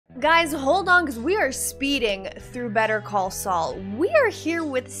Guys, hold on, because we are speeding through Better Call Saul. We are here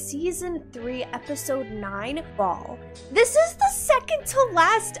with Season 3, Episode 9, Ball. This is the second to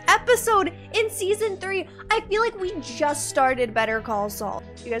last episode in Season 3. I feel like we just started Better Call Saul.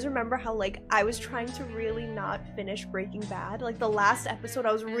 You guys remember how, like, I was trying to really not finish Breaking Bad? Like, the last episode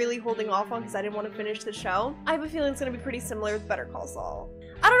I was really holding off on because I didn't want to finish the show. I have a feeling it's going to be pretty similar with Better Call Saul.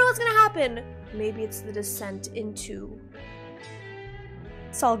 I don't know what's going to happen. Maybe it's the descent into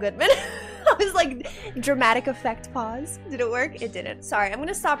Saul Goodman. I was like, dramatic effect pause. Did it work? It didn't. Sorry, I'm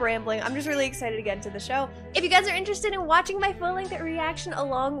gonna stop rambling. I'm just really excited to get into the show. If you guys are interested in watching my full-length reaction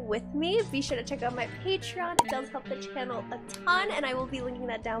along with me, be sure to check out my Patreon. It does help the channel a ton, and I will be linking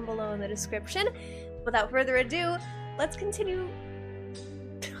that down below in the description. Without further ado, let's continue.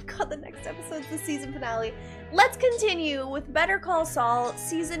 Oh god, the next episode's the season finale. Let's continue with Better Call Saul,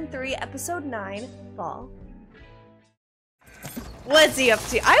 Season 3, Episode 9, Fall. What's he up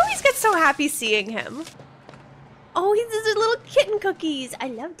to? I always get so happy seeing him. Oh, he's his little kitten cookies. I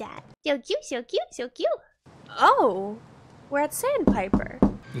love that. So cute, so cute, so cute. Oh, we're at Sandpiper.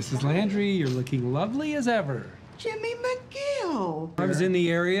 This is Landry. You're looking lovely as ever. Jimmy McGill. I was in the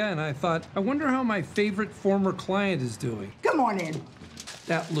area and I thought, I wonder how my favorite former client is doing. Come on in.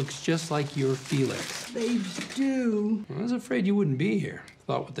 That looks just like your Felix. They do. I was afraid you wouldn't be here.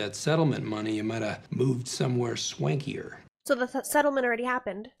 Thought with that settlement money, you might have moved somewhere swankier. So the settlement already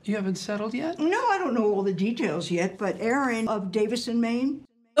happened? You haven't settled yet? No, I don't know all the details yet, but Erin of Davison, Maine.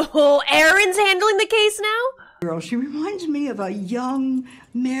 Oh, Erin's handling the case now? Girl, she reminds me of a young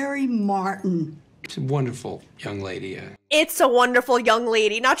Mary Martin. She's a wonderful young lady. It's a wonderful young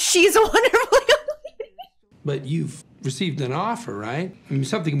lady, not she's a wonderful young lady. But you've received an offer, right? I mean,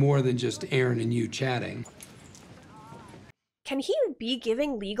 something more than just Erin and you chatting. Can he be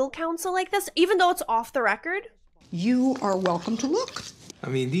giving legal counsel like this, even though it's off the record? You are welcome to look. I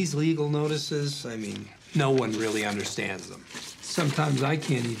mean, these legal notices, I mean, no one really understands them. Sometimes I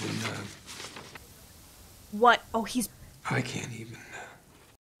can't even, What? Oh, he's... I can't even,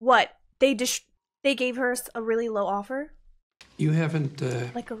 What? They gave her a really low offer? You haven't,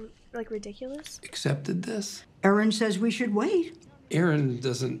 Like ridiculous? accepted this? Erin says we should wait. Erin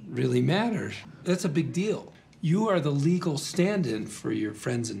doesn't really matter. That's a big deal. You are the legal stand-in for your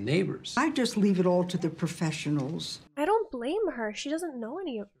friends and neighbors. I just leave it all to the professionals. I don't blame her. She doesn't know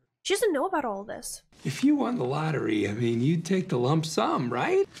she doesn't know about all this. If you won the lottery, I mean, you'd take the lump sum,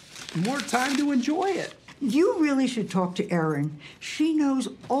 right? More time to enjoy it. You really should talk to Erin. She knows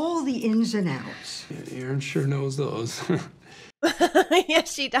all the ins and outs. Yeah, Erin sure knows those.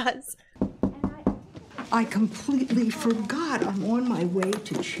 Yes, she does. I completely forgot I'm on my way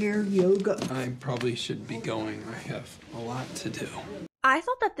to chair yoga. I probably should be going. I have a lot to do. I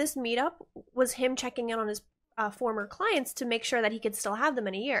thought that this meetup was him checking in on his former clients to make sure that he could still have them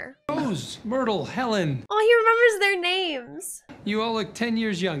in a year. Rose, Myrtle, Helen. Oh, he remembers their names. You all look 10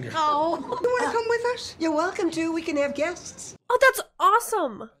 years younger. Oh. You want to come with us? You're welcome to. We can have guests. Oh, that's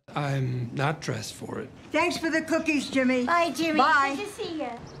awesome. I'm not dressed for it. Thanks for the cookies, Jimmy. Bye, Jimmy. Bye. Good to see you.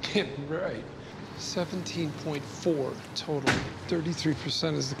 Yeah, right. 17.4 total.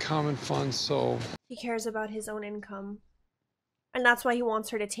 33% is the common fund, so He cares about his own income. And that's why he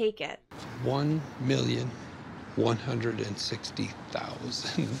wants her to take it.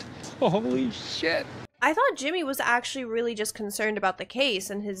 1,160,000. Holy shit! I thought Jimmy was actually really just concerned about the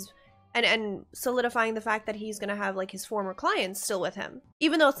case and his and solidifying the fact that he's gonna have like his former clients still with him.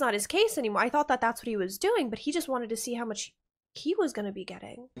 Even though it's not his case anymore, I thought that that's what he was doing, but he just wanted to see how much he was gonna be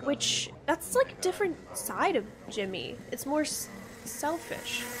getting, which that's like a different side of Jimmy. It's more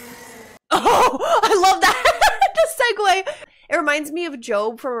selfish. Oh, I love that. The segue. It reminds me of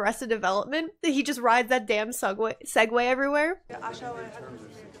Job from Arrested Development. He just rides that damn segway everywhere.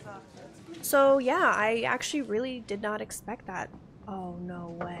 So yeah, I actually really did not expect that. Oh,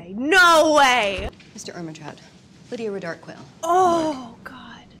 no way. No way! Mr. Ermentrout, Lydia Redart-Quayle. Oh,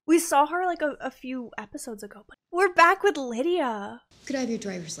 God. We saw her like a few episodes ago, but we're back with Lydia. Could I have your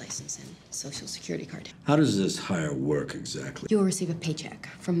driver's license and social security card? How does this hire work exactly? You will receive a paycheck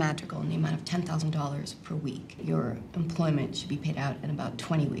from Madrigal in the amount of $10,000 per week. Your employment should be paid out in about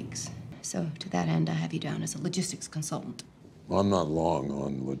 20 weeks. So to that end, I have you down as a logistics consultant. Well, I'm not long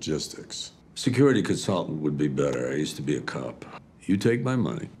on logistics. Security consultant would be better. I used to be a cop. You take my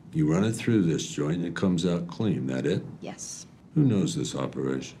money, you run it through this joint, and it comes out clean. That it? Yes. Who knows this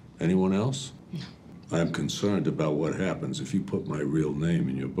operation? Anyone else? No. I'm concerned about what happens if you put my real name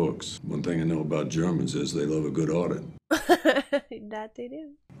in your books. One thing I know about Germans is they love a good audit. That they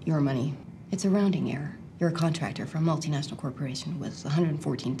do. Your money. It's a rounding error. You're a contractor for a multinational corporation with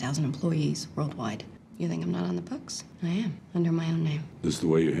 114,000 employees worldwide. You think I'm not on the books? I am, under my own name. This the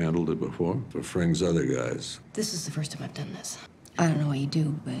way you handled it before? For Fring's other guys? This is the first time I've done this. I don't know what you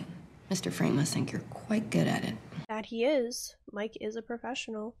do, but Mr. Fring must think you're quite good at it. That he is. Mike is a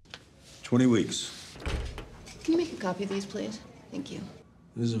professional. 20 weeks. Can you make a copy of these, please? Thank you.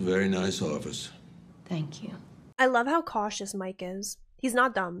 This is a very nice office. Thank you. I love how cautious Mike is. He's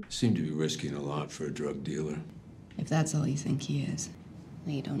not dumb. Seem to be risking a lot for a drug dealer. If that's all you think he is,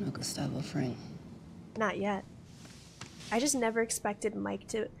 then you don't know Gustavo Fring. Not yet. I just never expected Mike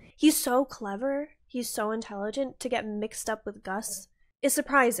to... He's so clever, he's so intelligent, to get mixed up with Gus is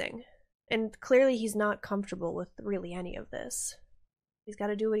surprising. And clearly he's not comfortable with really any of this. He's got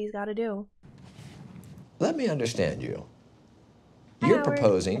to do what he's got to do. Let me understand you. Hi, You're Howard.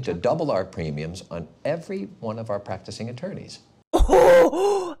 proposing to double our premiums on every one of our practicing attorneys.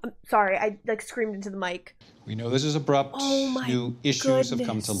 Oh, I'm sorry, I screamed into the mic. We know this is abrupt. Oh my New issues have come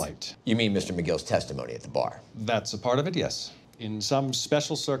goodness. to light. You mean Mr. McGill's testimony at the bar? That's a part of it, yes. In some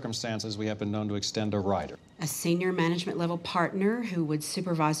special circumstances, we have been known to extend a rider. A senior management level partner who would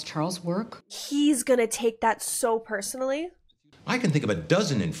supervise Charles' work. He's gonna take that so personally. I can think of a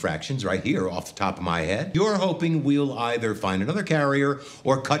dozen infractions right here off the top of my head. You're hoping we'll either find another carrier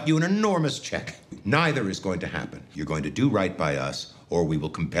or cut you an enormous check. Neither is going to happen. You're going to do right by us, or we will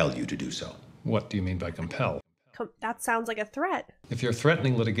compel you to do so. What do you mean by compel? That sounds like a threat. If you're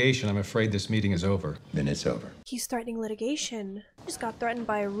threatening litigation, I'm afraid this meeting is over. Then it's over. He's threatening litigation. He just got threatened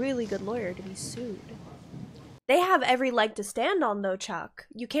by a really good lawyer to be sued. They have every leg to stand on, though, Chuck.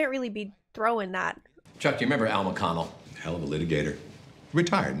 You can't really be throwing that. Chuck, do you remember Al McConnell? Hell of a litigator.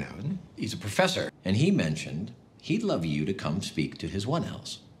 Retired now, isn't he? He's a professor, and he mentioned he'd love you to come speak to his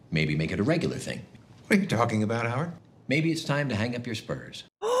 1Ls. Maybe make it a regular thing. What are you talking about, Howard? Maybe it's time to hang up your spurs.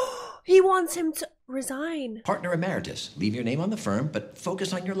 He wants him to resign. Partner emeritus. Leave your name on the firm, but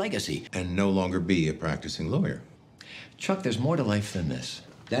focus on your legacy. And no longer be a practicing lawyer. Chuck, there's more to life than this.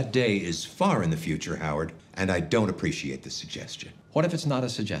 That day is far in the future, Howard, and I don't appreciate the suggestion. What if it's not a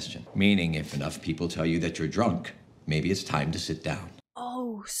suggestion? Meaning, if enough people tell you that you're drunk, maybe it's time to sit down.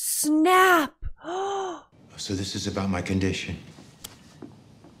 Oh, snap! So this is about my condition.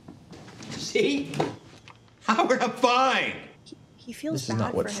 See? Howard, I'm fine! He feels This bad is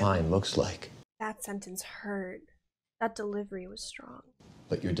not what for him. fine looks like. That sentence hurt. That delivery was strong.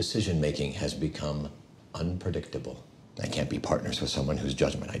 But your decision-making has become unpredictable. I can't be partners with someone whose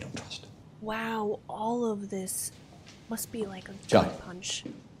judgment I don't trust. Wow, all of this must be like a Chuck. gut punch.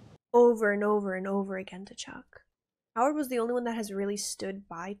 Over and over and over again to Chuck. Howard was the only one that has really stood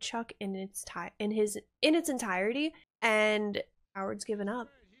by Chuck in its entirety, and Howard's given up.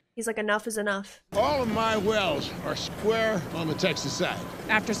 He's like, enough is enough. All of my wells are square on the Texas side.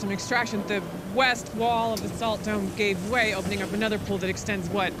 After some extraction, the west wall of the salt dome gave way, opening up another pool that extends,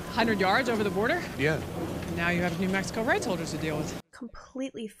 what, 100 yards over the border? Yeah. Now you have New Mexico rights holders to deal with.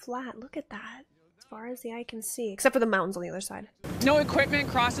 Completely flat. Look at that. As far as the eye can see. Except for the mountains on the other side. No equipment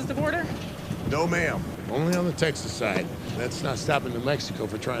crosses the border? No, ma'am. Only on the Texas side. That's not stopping New Mexico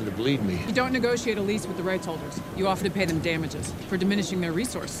for trying to bleed me. You don't negotiate a lease with the rights holders. You offer to pay them damages for diminishing their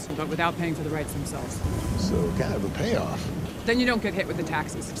resource, but without paying for the rights themselves. So kind of a payoff. Then you don't get hit with the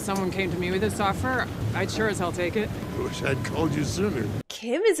taxes. If someone came to me with this offer, I'd sure as hell take it. Wish I'd called you sooner.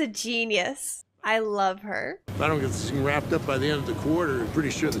 Kim is a genius. I love her. If I don't get this thing wrapped up by the end of the quarter, I'm pretty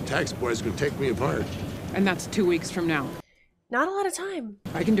sure the tax boys are going to take me apart. And that's 2 weeks from now. Not a lot of time.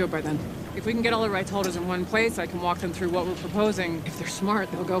 I can do it by then. If we can get all the rights holders in one place, I can walk them through what we're proposing. If they're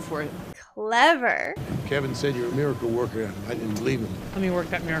smart, they'll go for it. Clever. Kevin said you're a miracle worker. I didn't believe him. Let me work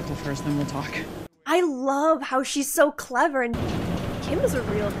that miracle first, then we'll talk. I love how she's so clever, and Kim is a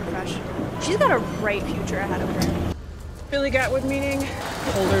real professional. She's got a bright future ahead of her. Billy Gatwood meeting.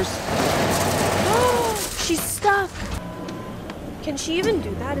 Holders. Oh, she's stuck. Can she even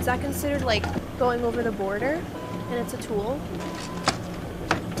do that? Is that considered like going over the border? And it's a tool?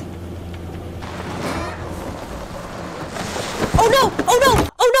 Oh no! Oh no!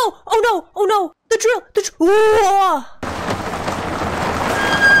 Oh no! Oh no! Oh no! The drill! The drill!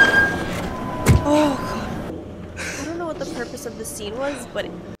 Oh god. I don't know what the purpose of the scene was, but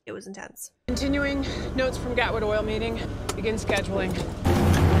it was intense. Continuing, notes from Gatwood oil meeting. Begin scheduling.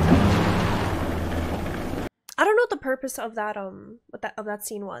 I don't know what the purpose of that that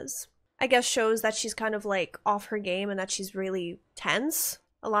scene was. I guess shows that she's kind of like off her game and that she's really tense.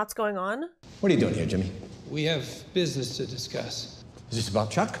 A lot's going on. What are you doing here, Jimmy? We have business to discuss. Is this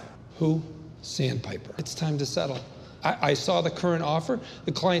about Chuck? Who? Sandpiper. It's time to settle. I saw the current offer.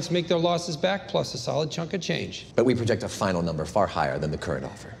 The clients make their losses back, plus a solid chunk of change. But we project a final number far higher than the current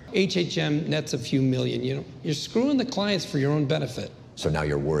offer. HHM nets a few million. You know, you're screwing the clients for your own benefit. So now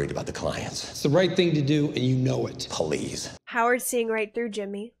you're worried about the clients. It's the right thing to do, and you know it. Please. Howard's seeing right through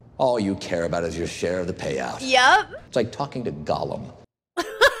Jimmy. All you care about is your share of the payout. Yep. It's like talking to Gollum.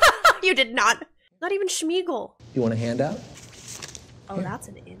 You did not. Not even Schmeagol. You want a handout? Oh, that's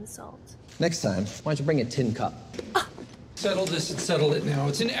an insult. Next time, why don't you bring a tin cup? Settle this and settle it now.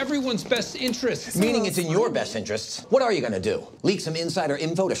 It's in everyone's best interest. Meaning it's in your best interests. What are you gonna do? Leak some insider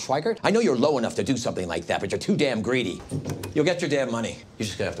info to Schweikert? I know you're low enough to do something like that, but you're too damn greedy. You'll get your damn money. You're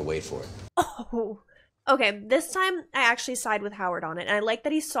just gonna have to wait for it. Oh. Okay, this time I actually side with Howard on it, and I like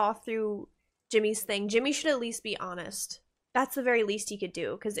that he saw through Jimmy's thing. Jimmy should at least be honest. That's the very least he could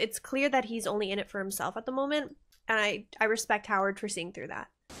do, because it's clear that he's only in it for himself at the moment, and I respect Howard for seeing through that.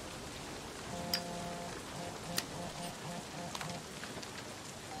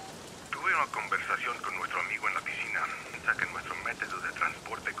 Tuve una conversación con nuestro amigo en la piscina. Piensa que nuestro método de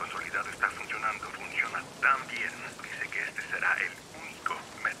transporte consolidado está funcionando. Funciona tan bien. Dice que este será el único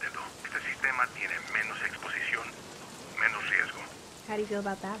método. Este sistema tiene menos exposición, menos riesgo. How do you feel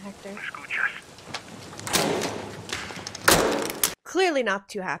about that, Hector? ¿Me escuchas? Clearly not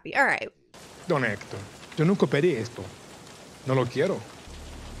too happy. All right. Don Héctor, yo nunca pedí esto. No lo quiero.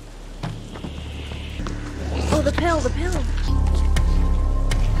 Oh, the pill, the pill.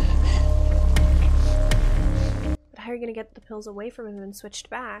 But how are you going to get the pills away from him and switched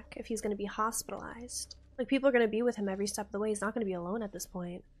back if he's going to be hospitalized? Like, people are going to be with him every step of the way. He's not going to be alone at this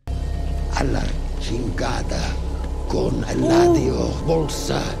point. A la chingada con Eladio,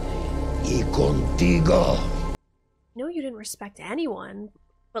 Bolsa y contigo. No, you didn't respect anyone,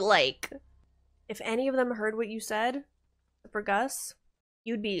 but like, if any of them heard what you said, for Gus,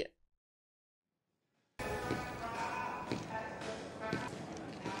 you'd be...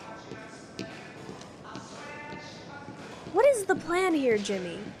 What is the plan here,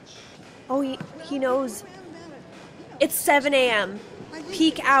 Jimmy? Oh, he knows. It's 7 a.m.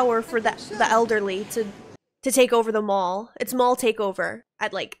 Peak hour for the elderly to take over the mall. It's mall takeover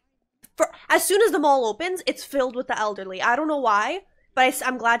at like... as soon as the mall opens, it's filled with the elderly. I don't know why, but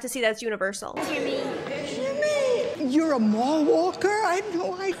I'm glad to see that's universal. Jimmy, you're a mall walker? I had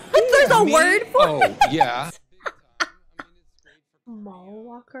no idea. There's a word for it. Oh, yeah. Mall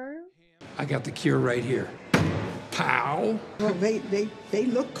walker? I got the cure right here. Pow. Well, they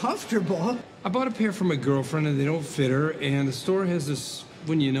look comfortable. I bought a pair for my girlfriend and they don't fit her, and the store has this,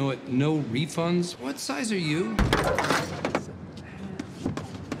 when you know it, no refunds. What size are you?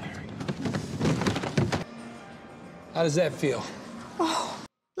 How does that feel? Oh,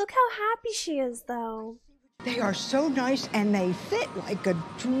 look how happy she is, though. They are so nice and they fit like a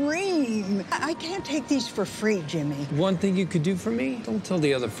dream. I can't take these for free, Jimmy. One thing you could do for me? Don't tell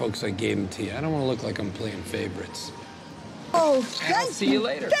the other folks I gave them to you. I don't want to look like I'm playing favorites. Oh, thank I'll see you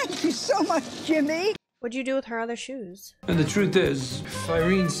later. Thank you so much, Jimmy. What'd you do with her other shoes? And the truth is, if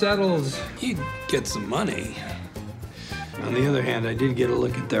Irene settles, you'd get some money. On the other hand, I did get a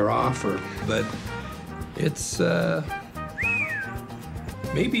look at their offer, but it's,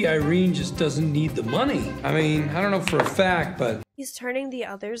 maybe Irene just doesn't need the money. I mean, I don't know for a fact, but... He's turning the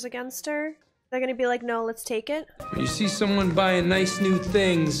others against her? They're gonna be like, no, let's take it? When you see someone buying nice new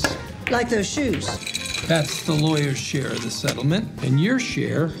things... Like those shoes. That's the lawyer's share of the settlement, and your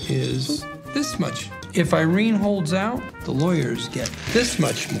share is this much. If Irene holds out, the lawyers get this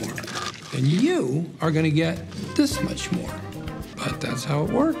much more, and you are gonna get this much more. But that's how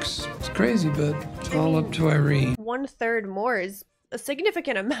it works. It's crazy, but it's all up to Irene. 1/3 more is a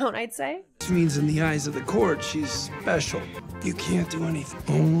significant amount, I'd say. This means in the eyes of the court, she's special. You can't do anything.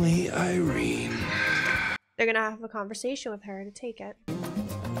 Only Irene. They're gonna have a conversation with her to take it.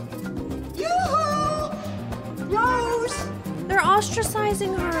 Yoo-hoo! Rose! They're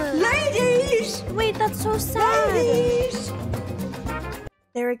ostracizing her. Ladies! Wait, that's so sad. Ladies!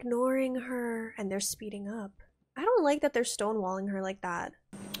 They're ignoring her and they're speeding up. I don't like that they're stonewalling her like that.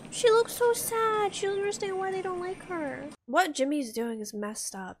 She looks so sad. She doesn't understand why they don't like her. What Jimmy's doing is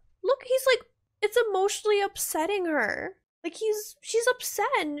messed up. Look, he's like, it's emotionally upsetting her. Like she's upset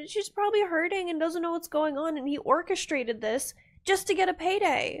and she's probably hurting and doesn't know what's going on, and he orchestrated this just to get a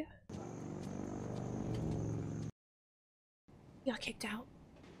payday. He got kicked out.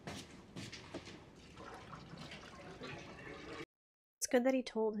 It's good that he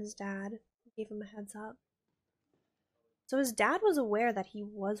told his dad. He gave him a heads up. So his dad was aware that he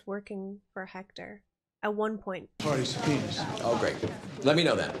was working for Hector at one point. Party subpoenas. Oh, great. Let me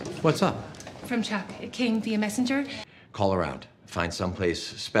know then. What's up? From Chuck. It came via messenger. Call around. Find someplace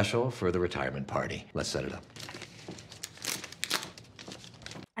special for the retirement party. Let's set it up.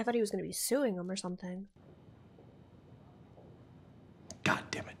 I thought he was going to be suing him or something. God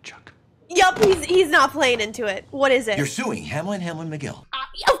damn it, Chuck. Yup, He's not playing into it. What is it? You're suing Hamlin McGill.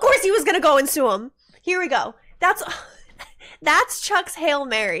 Of course he was gonna go and sue him. Here we go. That's Chuck's Hail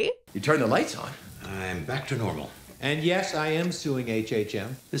Mary. You turn the lights on. I'm back to normal. And yes, I am suing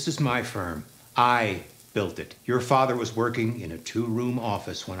HHM. This is my firm. I built it. Your father was working in a 2-room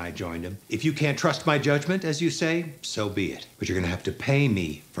office when I joined him. If you can't trust my judgment, as you say, so be it. But you're gonna have to pay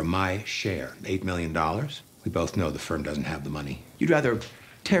me for my share. $8 million. We both know the firm doesn't have the money. You'd rather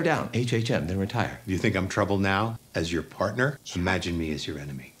tear down HHM than retire. You think I'm trouble now as your partner? Imagine me as your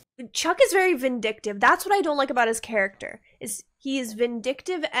enemy. Chuck is very vindictive. That's what I don't like about his character. Is he is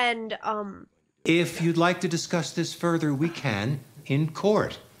vindictive and If you'd like to discuss this further, we can in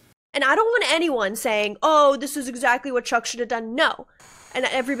court. And I don't want anyone saying, oh, this is exactly what Chuck should have done. No. And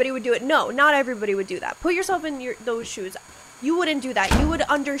everybody would do it. No, not everybody would do that. Put yourself in those shoes. You wouldn't do that. You would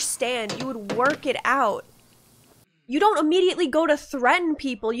understand. You would work it out. You don't immediately go to threaten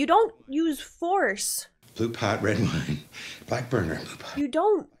people. You don't use force. Blue pot, red wine, black burner, blue pot. You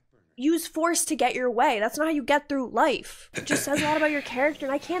don't use force to get your way. That's not how you get through life. It just says a lot about your character,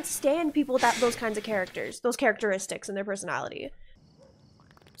 and I can't stand people with those kinds of characters, those characteristics in their personality.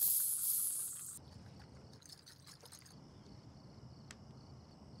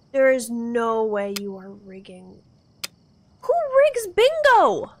 There is no way you are rigging. Who rigs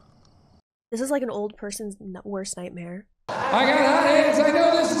bingo? This is like an old person's worst nightmare. I got hot hands. I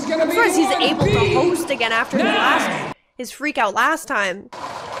know this is gonna be. Of course, he's able to host again after his freak out last time.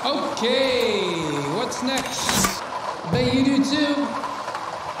 Okay, what's next? Bet you do too.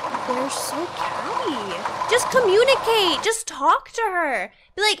 They're so catty. Just communicate. Just talk to her.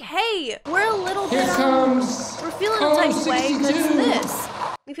 Be like, hey, we're a little bit. Here comes. We're feeling a type of way because this.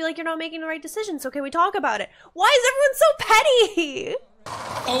 We feel like you're not making the right decision, so can we talk about it? Why is everyone so petty?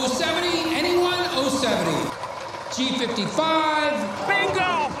 070, anyone? 070. G55. Bingo!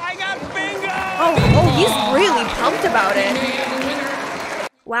 I got bingo! Oh, he's really pumped about it.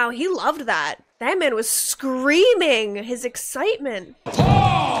 Wow, he loved that. That man was screaming his excitement.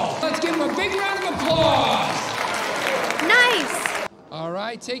 Paul! Let's give him a big round of applause. Nice. All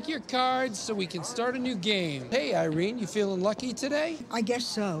right, take your cards so we can start a new game. Hey, Irene, you feeling lucky today? I guess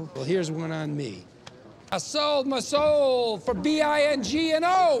so. Well, here's one on me. I sold my soul for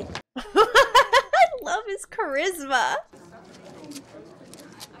B-I-N-G-N-O. I love his charisma.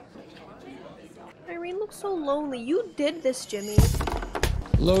 Irene looks so lonely. You did this, Jimmy.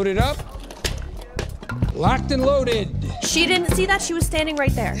 Loaded up. Locked and loaded. She didn't see that. She was standing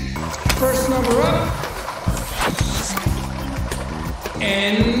right there. First number up.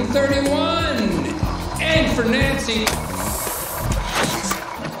 N31. N for Nancy.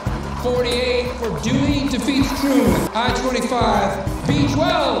 48 for Dewey defeats Truman. I-25.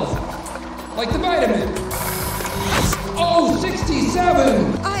 B12. Like the vitamin. Oh,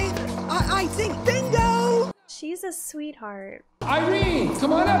 67. I think bingo. She's a sweetheart. Irene,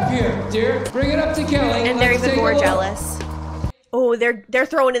 come on up here, dear. Bring it up to Kelly. And they're even more jealous. Oh, they're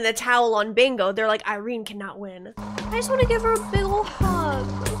throwing in the towel on bingo. They're like, Irene cannot win. I just want to give her a big ol' hug.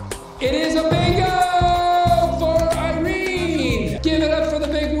 It is a bingo for Irene. Give it up for the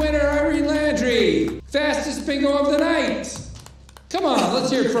big winner, Irene Landry. Fastest bingo of the night. Come on,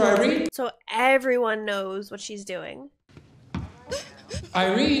 let's hear it for Irene. So everyone knows what she's doing.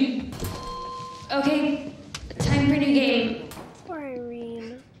 Irene. Okay, time for a new game. Poor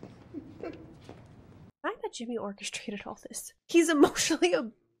Irene. I bet Jimmy orchestrated all this. He's emotionally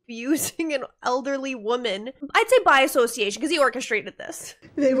abusing an elderly woman. I'd say by association, because he orchestrated this.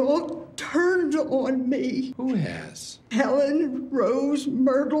 They've all turned on me. Who has? Helen, Rose,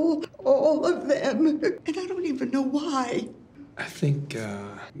 Myrtle, all of them. And I don't even know why. I think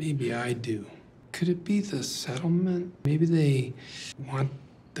maybe I do. Could it be the settlement? Maybe they want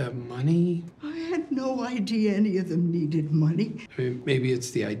the money? I had no idea any of them needed money. I mean, maybe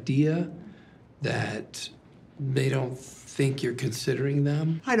it's the idea that they don't think you're considering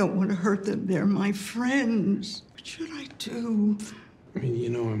them. I don't want to hurt them. They're my friends. What should I do? I mean, you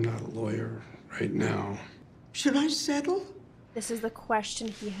know I'm not a lawyer right now. Should I settle? This is the question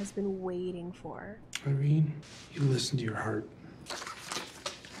he has been waiting for. Irene, you listen to your heart.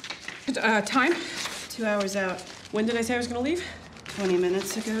 Time? 2 hours out. When did I say I was gonna leave? 20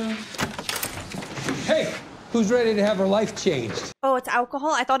 minutes ago. Hey, who's ready to have her life changed? Oh, it's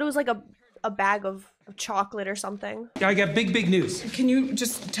alcohol? I thought it was like a bag of chocolate or something. I got big news. Can you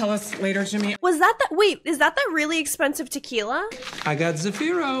just tell us later, Jimmy? Was that wait, is that really expensive tequila? I got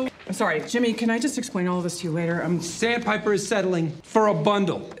Zafiro. I'm sorry, Jimmy, can I just explain all of this to you later? Sandpiper is settling for a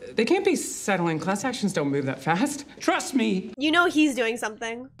bundle. They can't be settling. Class actions don't move that fast. Trust me. You know he's doing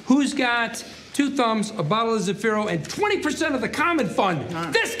something. Who's got 2 thumbs, a bottle of Zafiro, and 20% of the common fund?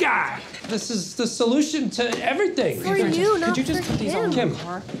 This guy! This is the solution to everything. For you, not Could you just for put these all in him. the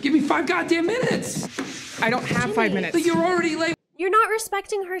car? Give me 5 goddamn minutes. I don't have 5 minutes. But you're already late. You're not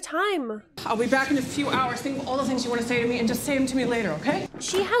respecting her time. I'll be back in a few hours. Think of all the things you want to say to me and just say them to me later, okay?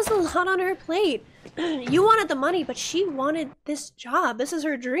 She has a lot on her plate. You wanted the money, but she wanted this job. This is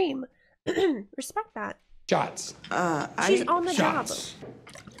her dream. Respect that. Shots. She's on the Shots. job.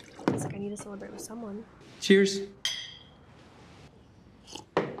 It's like I need to celebrate with someone. Cheers.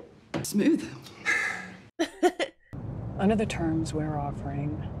 Smooth. Under the terms we're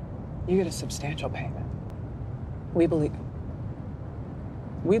offering, you get a substantial payment. We believe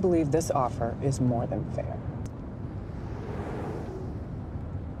this offer is more than fair.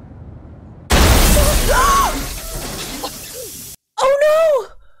 Oh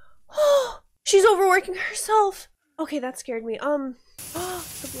no! She's overworking herself. Okay, that scared me. The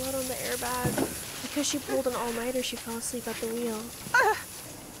blood on the airbag. Because she pulled an all-nighter, she fell asleep at the wheel.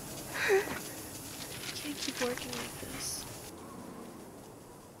 You can't keep working like this.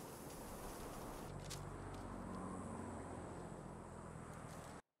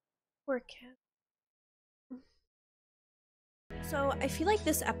 Poor kid. So I feel like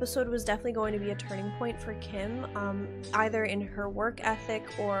this episode was definitely going to be a turning point for Kim, either in her work ethic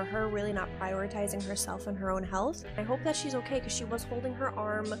or her really not prioritizing herself and her own health. I hope that she's okay because she was holding her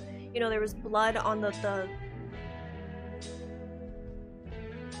arm. You know, there was blood on the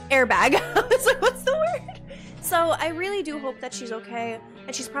airbag. I was like, what's the word? So I really do hope that she's okay,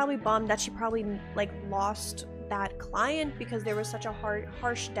 and she's probably bummed that she probably like lost that client because there was such a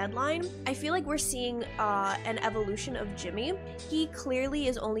harsh deadline. I feel like we're seeing an evolution of Jimmy. He clearly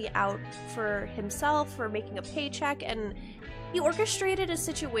is only out for himself, for making a paycheck, and he orchestrated a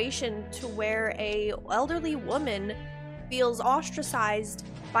situation to where a elderly woman feels ostracized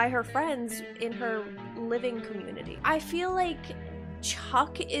by her friends in her living community. I feel like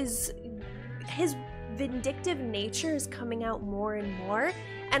Chuck his vindictive nature is coming out more and more,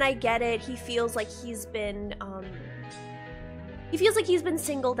 and I get it. He feels like he's been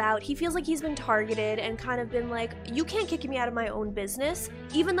singled out. He feels like he's been targeted and kind of been like, you can't kick me out of my own business,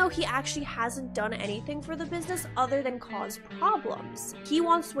 even though he actually hasn't done anything for the business other than cause problems. He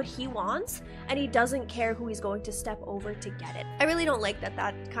wants what he wants, and he doesn't care who he's going to step over to get it. I really don't like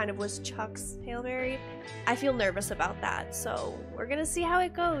that kind of was Chuck's Hail Mary. I feel nervous about that, so we're gonna see how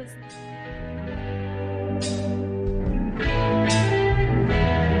it goes.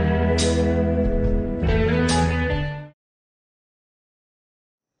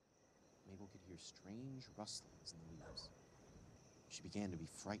 Mabel could hear strange rustlings in the leaves. She began to be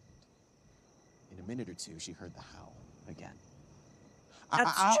frightened. In a minute or two, she heard the howl again.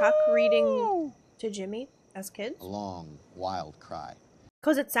 That's Chuck reading to Jimmy as kids? A long, wild cry.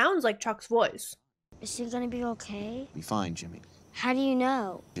 Because it sounds like Chuck's voice. Is he gonna be okay? Be fine, Jimmy. How do you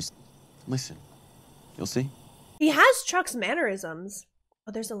know? Just listen. You'll see. He has Chuck's mannerisms.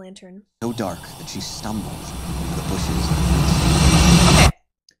 Oh, there's a lantern. So dark that she stumbled over the bushes. Okay,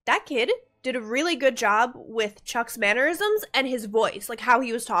 that kid did a really good job with Chuck's mannerisms and his voice, like how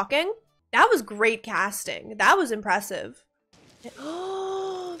he was talking. That was great casting. That was impressive.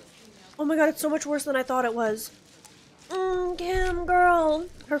 Oh my god, it's so much worse than I thought it was. Kim, girl.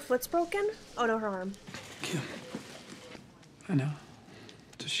 Her foot's broken? Oh no, her arm. Kim. I know.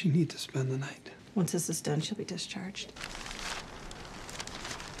 Does she need to spend the night? Once this is done, she'll be discharged.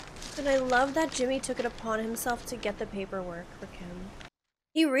 And I love that Jimmy took it upon himself to get the paperwork for Kim.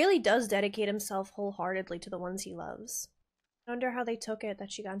 He really does dedicate himself wholeheartedly to the ones he loves. I wonder how they took it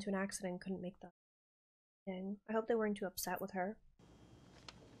that she got into an accident and couldn't make the thing. I hope they weren't too upset with her.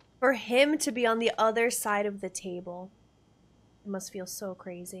 For him to be on the other side of the table, it must feel so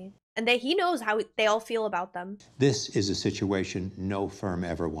crazy. And he knows how they all feel about them. This is a situation no firm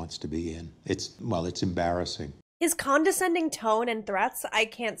ever wants to be in. It's embarrassing. His condescending tone and threats, I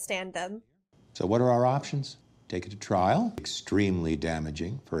can't stand them. So what are our options? Take it to trial? Extremely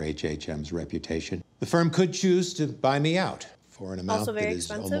damaging for HHM's reputation. The firm could choose to buy me out for an amount Also very that is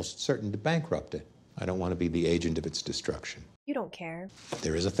expensive. almost certain to bankrupt it. I don't want to be the agent of its destruction. You don't care.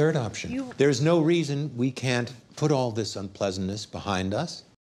 There is a third option. There's no reason we can't put all this unpleasantness behind us.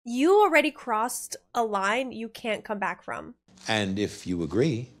 You already crossed a line you can't come back from. And if you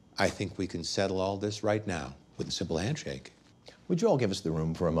agree, I think we can settle all this right now with a simple handshake. Would you all give us the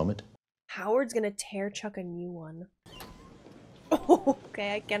room for a moment? Howard's gonna tear Chuck a new one. Oh,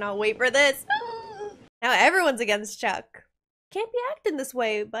 okay, I cannot wait for this. Now everyone's against Chuck. Can't be acting this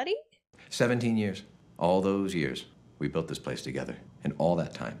way, buddy. 17 years. All those years, we built this place together. And all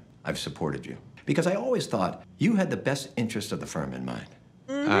that time, I've supported you. Because I always thought you had the best interest of the firm in mind.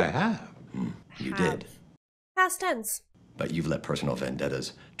 I have. You did. Past tense. But you've let personal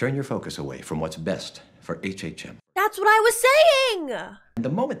vendettas turn your focus away from what's best for HHM. That's what I was saying! And the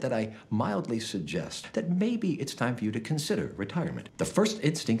moment that I mildly suggest that maybe it's time for you to consider retirement, the first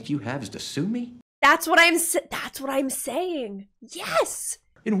instinct you have is to sue me? That's what I'm saying. Yes!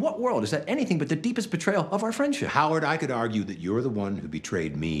 In what world is that anything but the deepest betrayal of our friendship? Howard, I could argue that you're the one who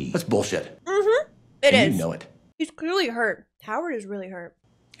betrayed me. That's bullshit. Mm-hmm. It And is. you know it. He's clearly hurt. Howard is really hurt.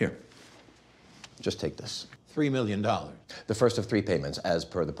 Here. Just take this. $3 million. The first of 3 payments as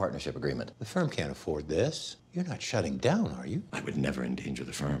per the partnership agreement. The firm can't afford this. You're not shutting down, are you? I would never endanger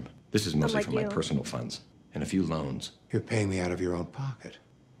the firm. This is mostly Unlike for my you. personal funds and a few loans. You're paying me out of your own pocket.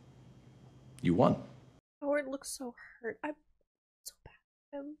 You won. Howard looks so hurt. I'm so bad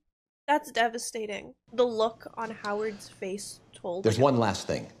for him. That's devastating. The look on Howard's face told There's him. one last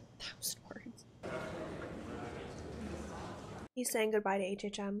thing. 1,000 words. He's saying goodbye to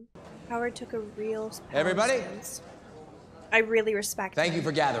HHM. Howard took a real Everybody? stance. I really respect Thank him. you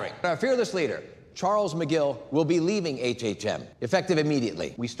for gathering. Our fearless leader, Charles McGill, will be leaving HHM, effective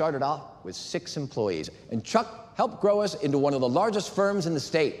immediately. We started out with 6 employees, and Chuck helped grow us into one of the largest firms in the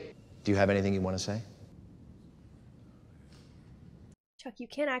state. Do you have anything you want to say? Chuck, you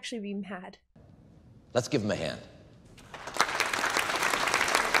can't actually be mad. Let's give him a hand.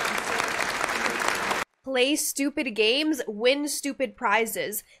 Play stupid games, win stupid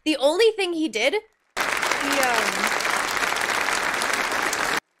prizes. The only thing he did,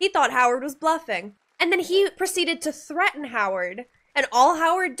 he thought Howard was bluffing. And then he proceeded to threaten Howard. And all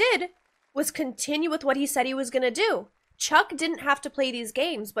Howard did was continue with what he said he was gonna do. Chuck didn't have to play these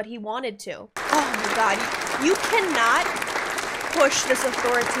games, but he wanted to. Oh my god, you cannot push this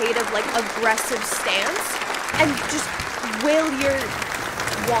authoritative, like, aggressive stance and just will your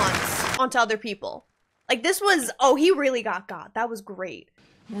wants onto other people. Like, this was, oh, he really got. That was great.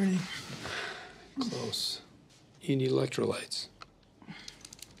 Morning. Close. You need electrolytes.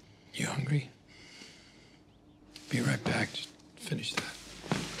 You hungry? Be right back. Just finish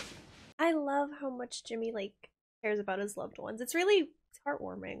that. I love how much Jimmy, like, cares about his loved ones. It's really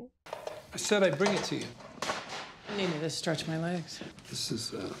heartwarming. I said I'd bring it to you. I needed to stretch my legs. This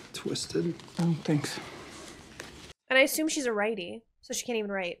is twisted. Oh, thanks. And I assume she's a righty, so she can't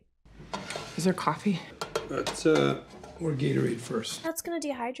even write. Is there coffee? But, or Gatorade first. That's gonna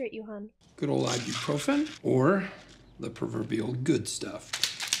dehydrate you, hun. Good old ibuprofen or the proverbial good stuff.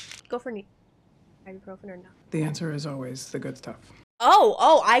 Go for ibuprofen or not. The answer is always the good stuff.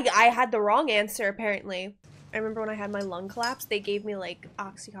 Oh, I had the wrong answer, apparently. I remember when I had my lung collapse, they gave me, like,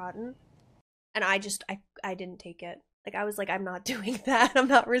 Oxycontin. And I didn't take it. Like, I was like, I'm not doing that. I'm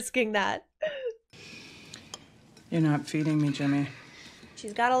not risking that. You're not feeding me, Jimmy.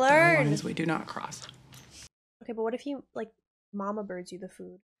 She's gotta There are learn. lines we do not cross. Okay, but what if he, like, mama birds you the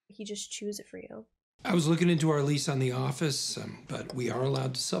food? He just chews it for you. I was looking into our lease on the office, but we are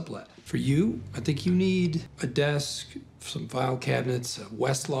allowed to sublet. For you, I think you need a desk, some file cabinets, a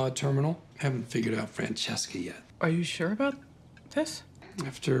Westlaw terminal. Haven't figured out Francesca yet. Are you sure about this?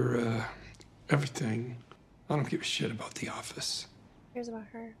 After everything, I don't give a shit about the office. Here's about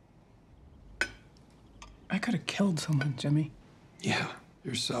her. I could have killed someone, Jimmy. Yeah,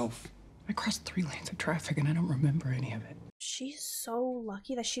 yourself. I crossed 3 lanes of traffic and I don't remember any of it. She's so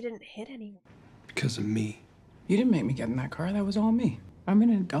lucky that she didn't hit anyone. Because of me. You didn't make me get in that car. That was all me. I'm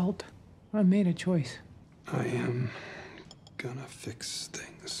an adult. I made a choice. I am gonna fix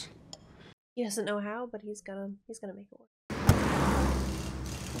things. He doesn't know how, but he's gonna make it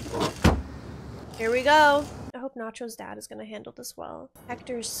work. Here we go. I hope Nacho's dad is gonna handle this well.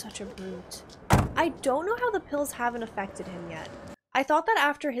 Hector is such a brute. I don't know how the pills haven't affected him yet. I thought that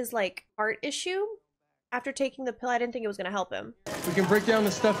after his, like, heart issue, after taking the pill, I didn't think it was gonna help him. We can break down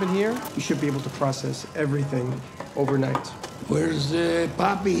the stuff in here. You should be able to process everything overnight. Where's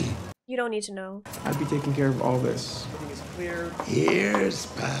Papi? You don't need to know. I'd be taking care of all this. Everything is clear. Here's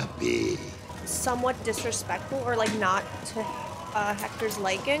Papi. Somewhat disrespectful, or, like, not to Hector's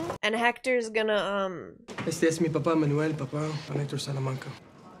liking. And Hector's gonna, Este es mi papá Manuel, papá Panector Salamanca.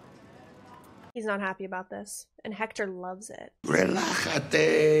 he's not happy about this. And Hector loves it.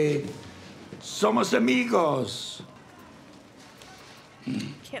 Relájate. Somos amigos.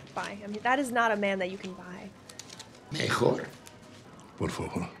 Can't buy him. That is not a man that you can buy. Mejor. Por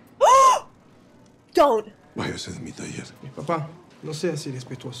favor. Don't! Váyase de mi taller. Mi papá, no sea así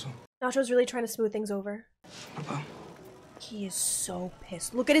respetuoso. Nacho's really trying to smooth things over. Papá. He is so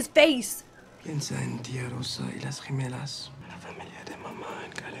pissed. Look at his face! Piensa en tía Rosa y las gemelas. La familia de mamá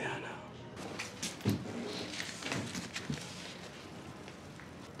en Galeana.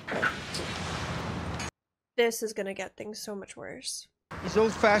 This is gonna get things so much worse. He's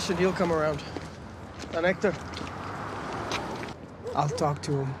old-fashioned. He'll come around. And Hector, I'll talk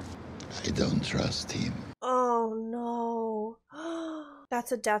to him. I don't trust him. Oh no.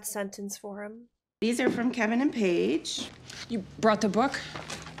 That's a death sentence for him. These are from Kevin and Paige. You brought the book?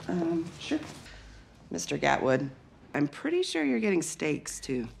 Sure. Mr. Gatwood, I'm pretty sure you're getting steaks,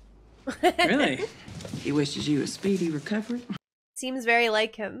 too. Really? He wishes you a speedy recovery. Seems very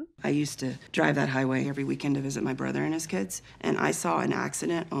like him. I used to drive that highway every weekend to visit my brother and his kids, and I saw an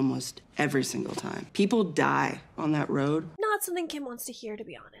accident almost every single time. People die on that road. Not something Kim wants to hear, to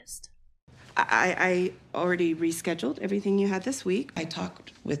be honest. I already rescheduled everything you had this week. I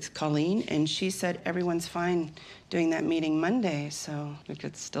talked with Colleen, and she said everyone's fine doing that meeting Monday, so we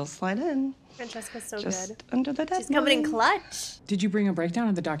could still slide in. Francesca's so Just good. under the deadline. She's coming in clutch. Did you bring a breakdown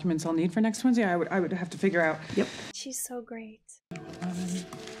of the documents I'll need for next Wednesday? I would have to figure out. Yep. She's so great.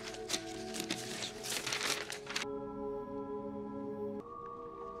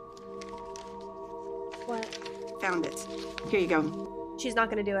 What? Found it. Here you go. She's not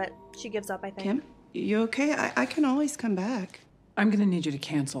gonna do it. She gives up, I think. Kim, you okay? I can always come back. I'm gonna need you to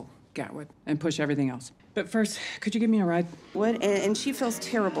cancel Gatwood and push everything else. But first, could you give me a ride? Would, and she feels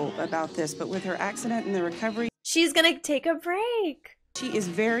terrible about this, but with her accident and the recovery, she's gonna take a break. She is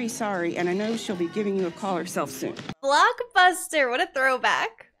very sorry, and I know she'll be giving you a call herself soon. Blockbuster, what a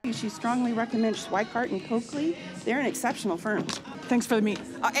throwback. She strongly recommends Schweikart and Coakley. They're an exceptional firm. Thanks for the meet.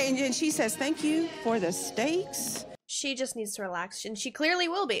 And she says thank you for the steaks. She just needs to relax, and she clearly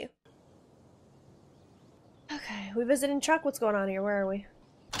will be. Okay, we visiting Chuck. What's going on here? Where are we?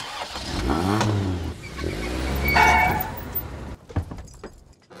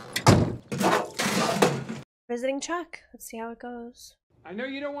 Visiting Chuck. Let's see how it goes. I know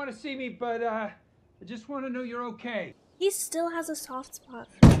you don't want to see me, but I just want to know you're okay. He still has a soft spot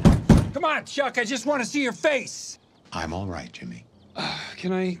for me. Come on, Chuck, I just want to see your face. I'm all right, Jimmy.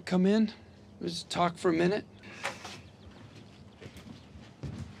 Can I come in? Just talk for a minute?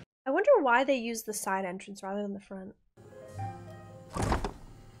 I wonder why they use the side entrance rather than the front.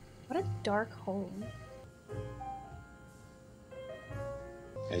 What a dark home.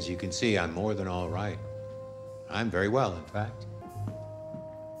 As you can see, I'm more than all right. I'm very well, in fact.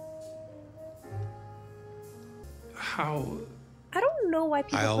 How? I don't know why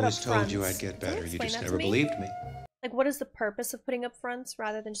people I put up always fronts. told you I'd get Can better. You explain just that to never me? believed me. Like, what is the purpose of putting up fronts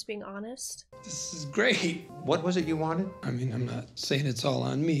rather than just being honest? This is great. What was it you wanted? I mean, I'm not saying it's all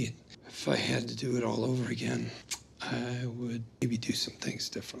on me. If I had to do it all over again, I would maybe do some things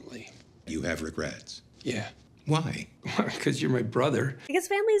differently. You have regrets. Yeah. Why? Because you're my brother. Because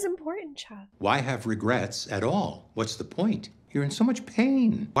family is important, Chuck. Why have regrets at all? What's the point? You're in so much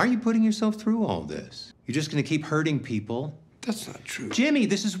pain. Why are you putting yourself through all this? You're just going to keep hurting people? That's not true. Jimmy,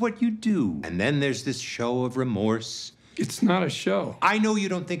 this is what you do. And then there's this show of remorse. It's not a show. I know you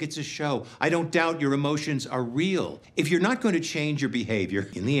don't think it's a show. I don't doubt your emotions are real. If you're not going to change your behavior,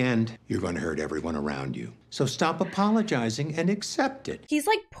 in the end, you're going to hurt everyone around you. So stop apologizing and accept it. He's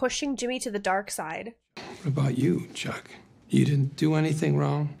like pushing Jimmy to the dark side. What about you, Chuck? You didn't do anything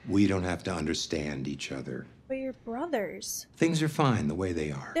wrong? We don't have to understand each other. But you're brothers. Things are fine the way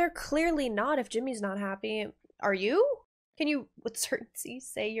they are. They're clearly not if Jimmy's not happy. Are you? Can you, with certainty,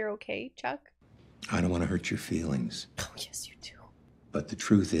 say you're okay, Chuck? I don't want to hurt your feelings. Oh, yes, you do. But the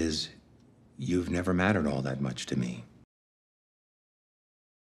truth is, you've never mattered all that much to me.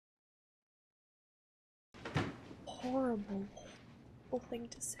 Horrible thing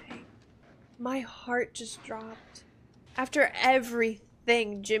to say. My heart just dropped. After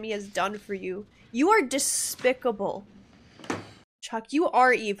everything Jimmy has done for you, you are despicable. Chuck, you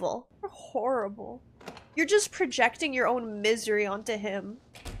are evil. You're horrible. You're just projecting your own misery onto him.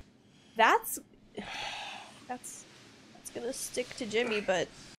 That's gonna stick to Jimmy, but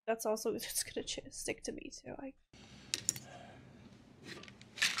that's also it's gonna stick to me too.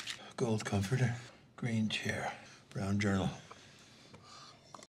 Gold comforter, green chair, brown journal.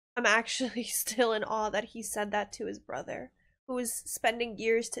 I'm actually still in awe that he said that to his brother, who was spending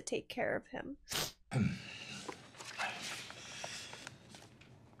years to take care of him.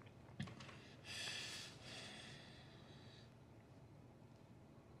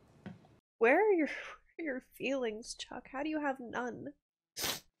 Where are your feelings, Chuck? How do you have none?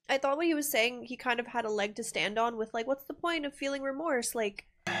 I thought what he was saying, he kind of had a leg to stand on with, like, what's the point of feeling remorse? Like,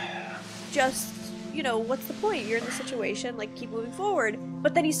 just, you know, what's the point? You're in the situation, like, keep moving forward.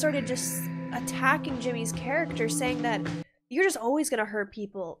 But then he started just attacking Jimmy's character, saying that you're just always gonna hurt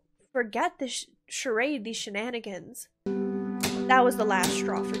people. Forget this charade, these shenanigans. That was the last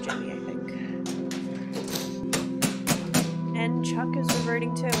straw for Jimmy, I think. And Chuck is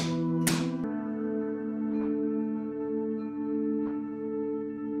reverting too.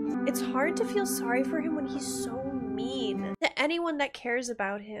 It's hard to feel sorry for him when he's so mean to anyone that cares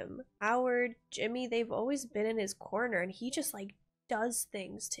about him. Howard, Jimmy, they've always been in his corner, and he just like does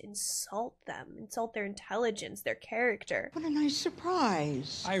things to insult them, insult their intelligence, their character. What a nice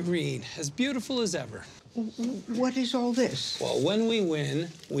surprise. Irene, as beautiful as ever. What is all this? Well, when we win,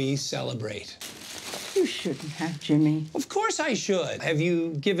 we celebrate. You shouldn't have, Jimmy. Of course I should. Have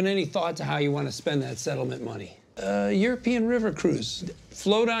you given any thought to how you want to spend that settlement money? European river cruise.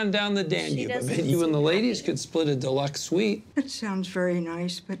 Float on down the Danube. I bet you and the ladies could split a deluxe suite. It sounds very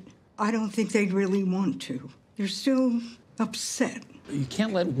nice, but I don't think they'd really want to. They're still upset. You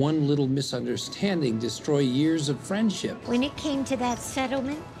can't let one little misunderstanding destroy years of friendship. When it came to that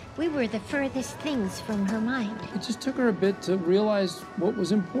settlement, we were the furthest things from her mind. It just took her a bit to realize what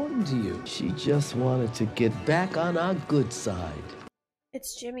was important to you. She just wanted to get back on our good side.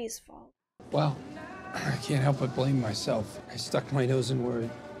 It's Jimmy's fault. Well, I can't help but blame myself. I stuck my nose in where it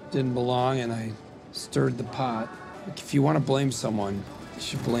didn't belong, and I stirred the pot. Look, if you want to blame someone, you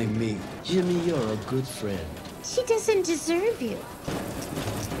should blame me. Jimmy, you're a good friend. She doesn't deserve you.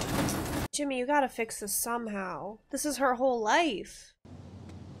 Jimmy, you gotta fix this somehow. This is her whole life.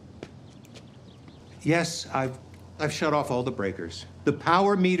 Yes, I've shut off all the breakers. The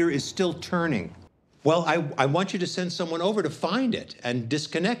power meter is still turning. Well, I want you to send someone over to find it and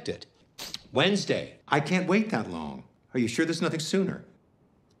disconnect it. Wednesday. I can't wait that long. Are you sure there's nothing sooner?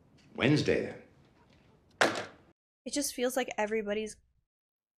 Wednesday, then. It just feels like everybody's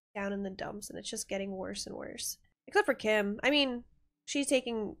down in the dumps, and it's just getting worse and worse. Except for Kim. I mean, she's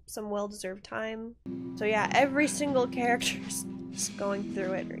taking some well-deserved time. So yeah, every single character's just going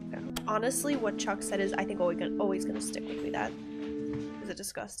through it right now. Honestly, what Chuck said is, I think, always gonna stick with me. That is a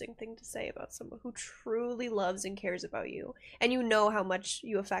disgusting thing to say about someone who truly loves and cares about you, and you know how much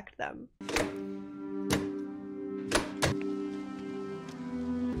you affect them.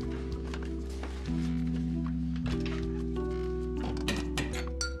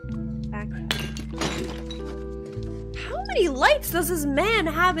 How many lights does this man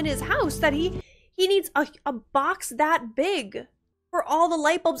have in his house that he needs a box that big for all the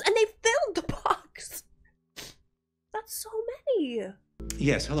light bulbs, and they filled the box? That's so many.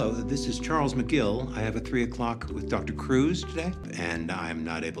 Yes, hello. This is Charles McGill. I have a 3 o'clock with Dr. Cruz today, and I'm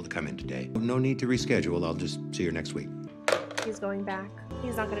not able to come in today. No need to reschedule. I'll just see you next week. He's going back.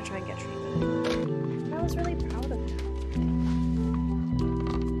 He's not going to try and get treatment. I was really proud of him.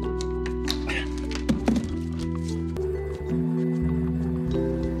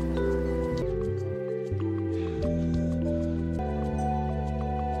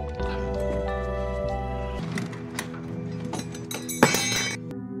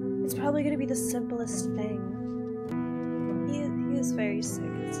 Probably gonna be the simplest thing. He is very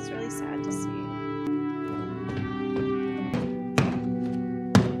sick. This is really sad to see.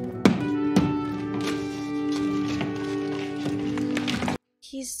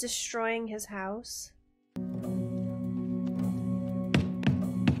 He's destroying his house.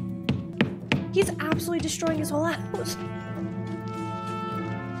 He's absolutely destroying his whole house.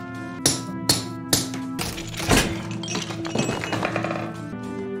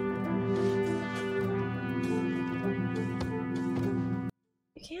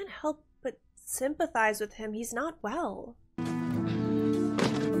 Can't help but sympathize with him. He's not well.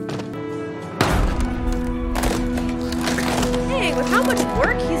 Dang, with how much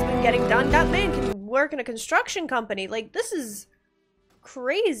work he's been getting done, that man can work in a construction company. Like, this is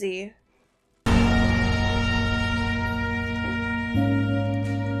crazy. He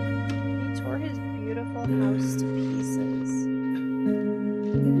tore his beautiful house to pieces.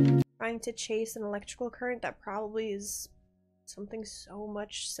 Trying to chase an electrical current that probably is something so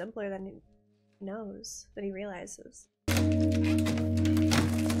much simpler than he knows, than he realizes.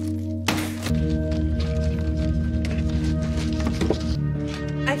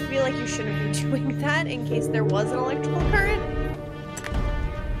 I feel like you shouldn't be doing that in case there was an electrical current.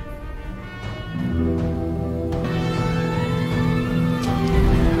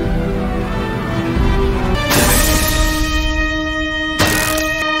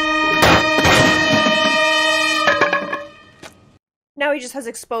 Now he just has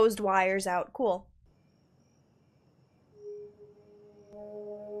exposed wires out. Cool.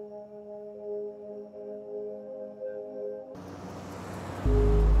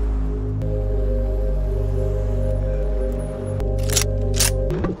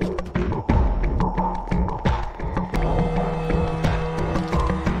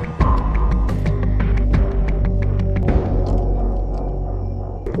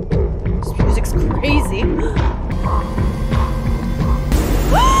 This music's crazy.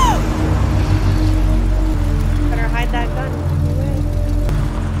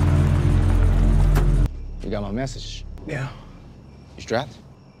 got my message. Yeah. You strapped?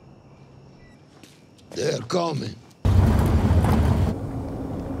 They're coming.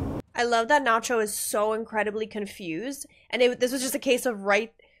 I love that Nacho is so incredibly confused, and this was just a case of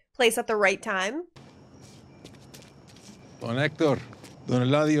right place at the right time. Don Hector, Don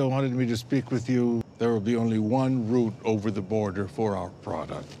Eladio wanted me to speak with you. There will be only one route over the border for our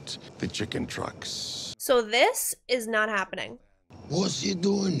product, the chicken trucks. So this is not happening. What's he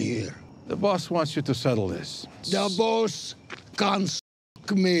doing here? The boss wants you to settle this. The boss can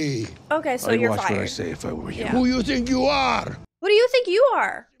suck me. Okay, so I'd you're watch fired. what I say if I were you. Yeah. Who you think you are? Who do you think you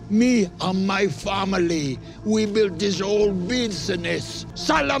are? Me and my family, we built this whole business.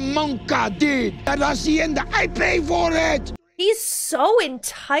 Salamanca did. That hacienda, I pay for it. He's so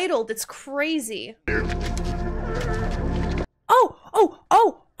entitled, it's crazy. Oh,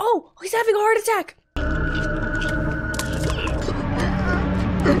 he's having a heart attack.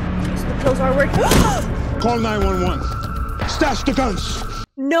 So the pills are working. Call 911. Stash the guns.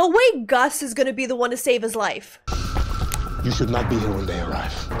 No way Gus is gonna be the one to save his life. You should not be here when they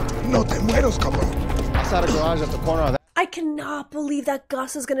arrive. No te mueros, cabrón. Outside the garage at the corner of that. I cannot believe that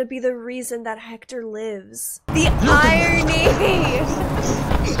Gus is gonna be the reason that Hector lives. The irony!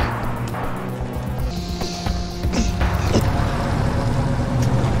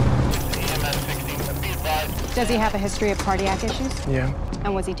 Does he have a history of cardiac issues? Yeah.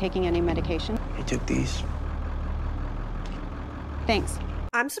 And was he taking any medication? He took these. Thanks.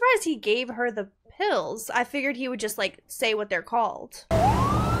 I'm surprised he gave her the pills. I figured he would just, like, say what they're called.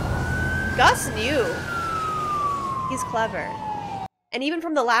 Gus knew. He's clever. And even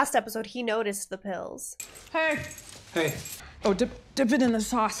from the last episode, he noticed the pills. Hey. Hey, Oh, dip it in the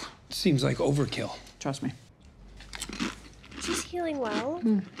sauce. seems like overkill. Trust me. She's healing well.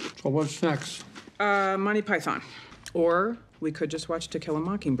 So what's next? Monty Python. Or we could just watch To Kill a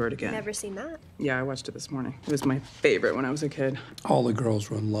Mockingbird again. Never seen that. Yeah, I watched it this morning. It was my favorite when I was a kid. All the girls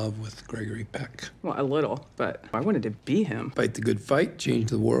were in love with Gregory Peck. Well, a little, but I wanted to be him. Fight the good fight, change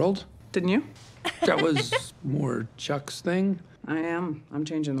the world. Didn't you? That was more Chuck's thing. I am. I'm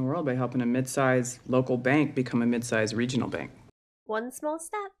changing the world by helping a mid-sized local bank become a mid-sized regional bank. One small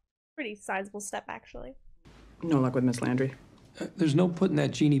step. Pretty sizable step, actually. No luck with Miss Landry. There's no putting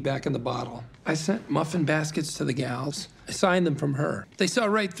that genie back in the bottle. I sent muffin baskets to the gals. I signed them from her. They saw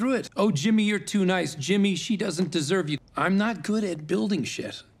right through it. Oh, Jimmy, you're too nice. Jimmy, she doesn't deserve you. I'm not good at building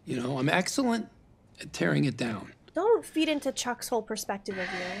shit. You know, I'm excellent at tearing it down. Don't feed into Chuck's whole perspective of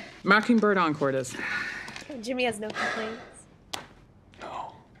you. Mockingbird Encore is. Jimmy has no complaints.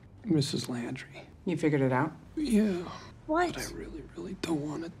 Mrs. Landry. You figured it out? Yeah. What? But I really, really don't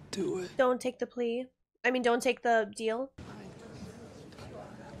want to do it. Don't take the plea. I mean, don't take the deal.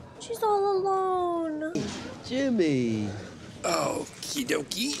 She's all alone. Jimmy. Okie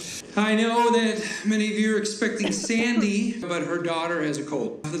dokie. I know that many of you are expecting Sandy, but her daughter has a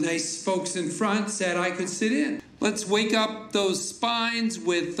cold. The nice folks in front said I could sit in. Let's wake up those spines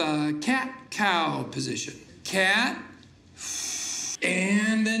with cat-cow position. Cat,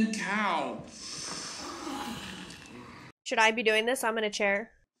 and then cow. Should I be doing this? I'm in a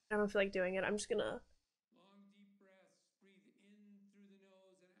chair. I don't feel like doing it. I'm just gonna...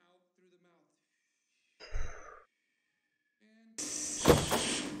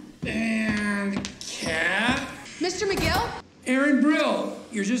 And cat. Mr. McGill? Aaron Brill,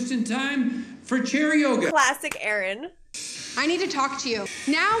 you're just in time for chair yoga. Classic Aaron. I need to talk to you.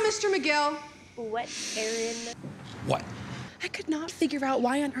 Now, Mr. McGill. What, Aaron? What? I could not figure out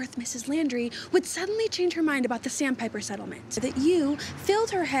why on earth Mrs. Landry would suddenly change her mind about the Sandpiper settlement. That you filled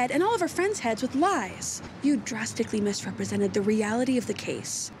her head and all of her friends' heads with lies. You drastically misrepresented the reality of the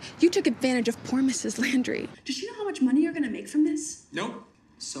case. You took advantage of poor Mrs. Landry. Does she know how much money you're gonna make from this? Nope.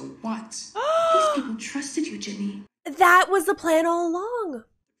 So what? These people trusted you, Jimmy. That was the plan all along.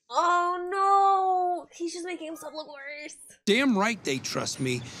 Oh no. He's just making himself look worse. Damn right they trust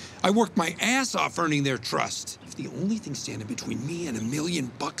me. I worked my ass off earning their trust. If the only thing standing between me and $1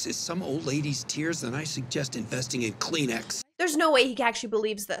 million is some old lady's tears, then I suggest investing in Kleenex. There's no way he actually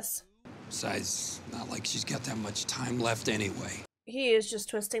believes this. Besides, not like she's got that much time left anyway. He is just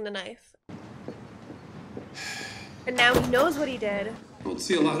twisting the knife. And now he knows what he did. I don't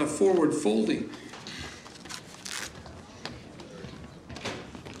see a lot of forward folding.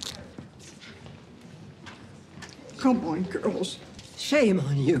 Come on, girls. Shame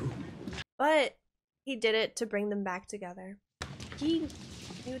on you. But he did it to bring them back together. He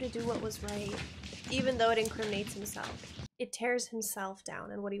knew to do what was right, even though it incriminates himself. It tears himself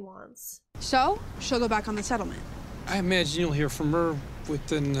down and what he wants. So, she'll go back on the settlement. I imagine you'll hear from her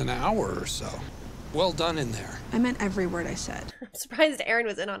within an hour or so. Well done in there. I meant every word I said. I'm surprised Aaron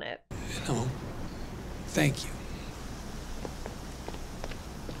was in on it. You know, Thank you.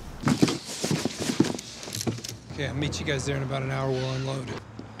 Okay, I'll meet you guys there in about an hour. We'll unload.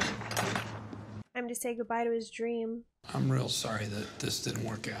 Time to say goodbye to his dream. I'm real sorry that this didn't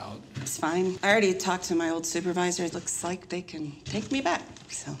work out. It's fine. I already talked to my old supervisor. It looks like they can take me back,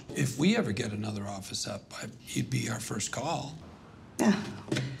 so. If we ever get another office up, you'd be our first call. Yeah.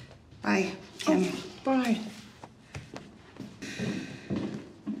 Bye, Kim. Bye.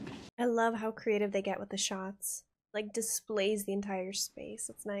 I love how creative they get with the shots. Like, displays the entire space.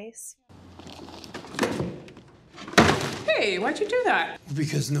 It's nice. Hey, why'd you do that?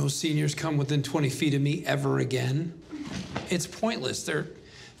 Because no seniors come within 20 feet of me ever again. It's pointless. They're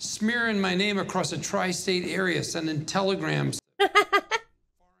smearing my name across a tri-state area, sending telegrams.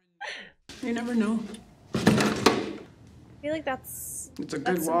 You never know. I feel like that's a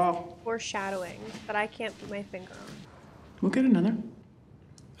good wall. Foreshadowing that I can't put my finger on. We'll get another.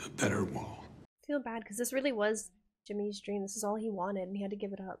 A better wall. I feel bad because this really was Jimmy's dream. This is all he wanted and he had to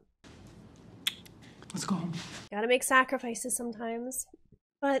give it up. Let's go home. Gotta make sacrifices sometimes.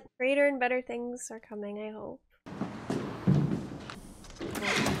 But greater and better things are coming, I hope.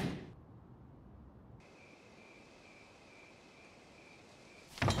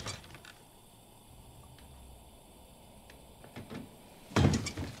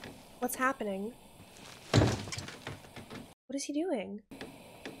 What's happening? What is he doing?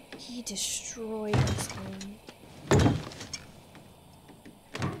 He destroyed this thing.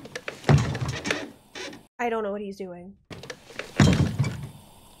 I don't know what he's doing.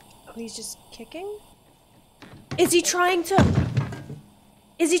 Oh, he's just kicking? Is he trying to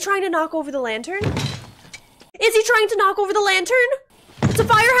knock over the lantern? Is he trying to knock over the lantern? It's a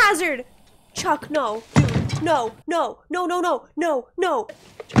fire hazard! Chuck, no. Dude, no, no, no, no, no, no, no.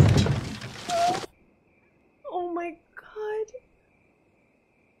 Oh my god.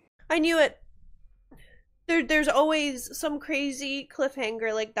 I knew it. There's always some crazy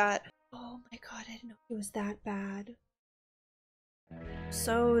cliffhanger like that. Oh my god, I didn't know it was that bad.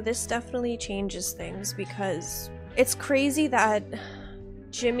 So this definitely changes things because it's crazy that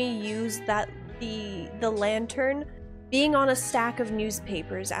Jimmy used the lantern being on a stack of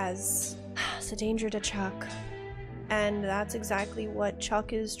newspapers as a danger to Chuck. And that's exactly what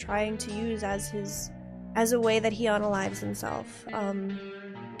Chuck is trying to use as a way that he unalives himself.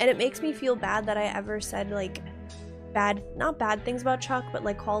 And it makes me feel bad that I ever said like not bad things about Chuck, but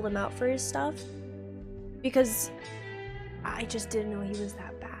like called him out for his stuff. Because I just didn't know he was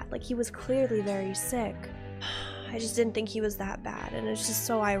that bad. Like he was clearly very sick. I just didn't think he was that bad. And it's just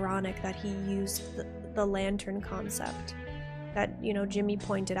so ironic that he used the lantern concept that, you know, Jimmy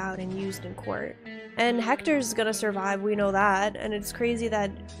pointed out and used in court. And Hector's gonna survive, we know that. And it's crazy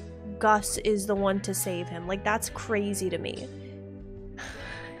that Gus is the one to save him. Like that's crazy to me.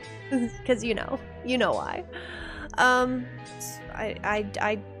 Because you know why.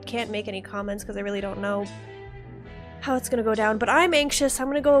 I can't make any comments because I really don't know how it's gonna go down, but I'm anxious. I'm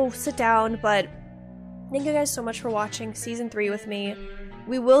gonna go sit down, but thank you guys so much for watching Season 3 with me.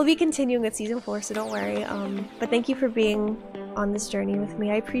 We will be continuing with Season 4, so don't worry. But thank you for being on this journey with me.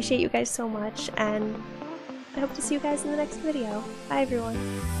 I appreciate you guys so much, and I hope to see you guys in the next video. Bye, everyone.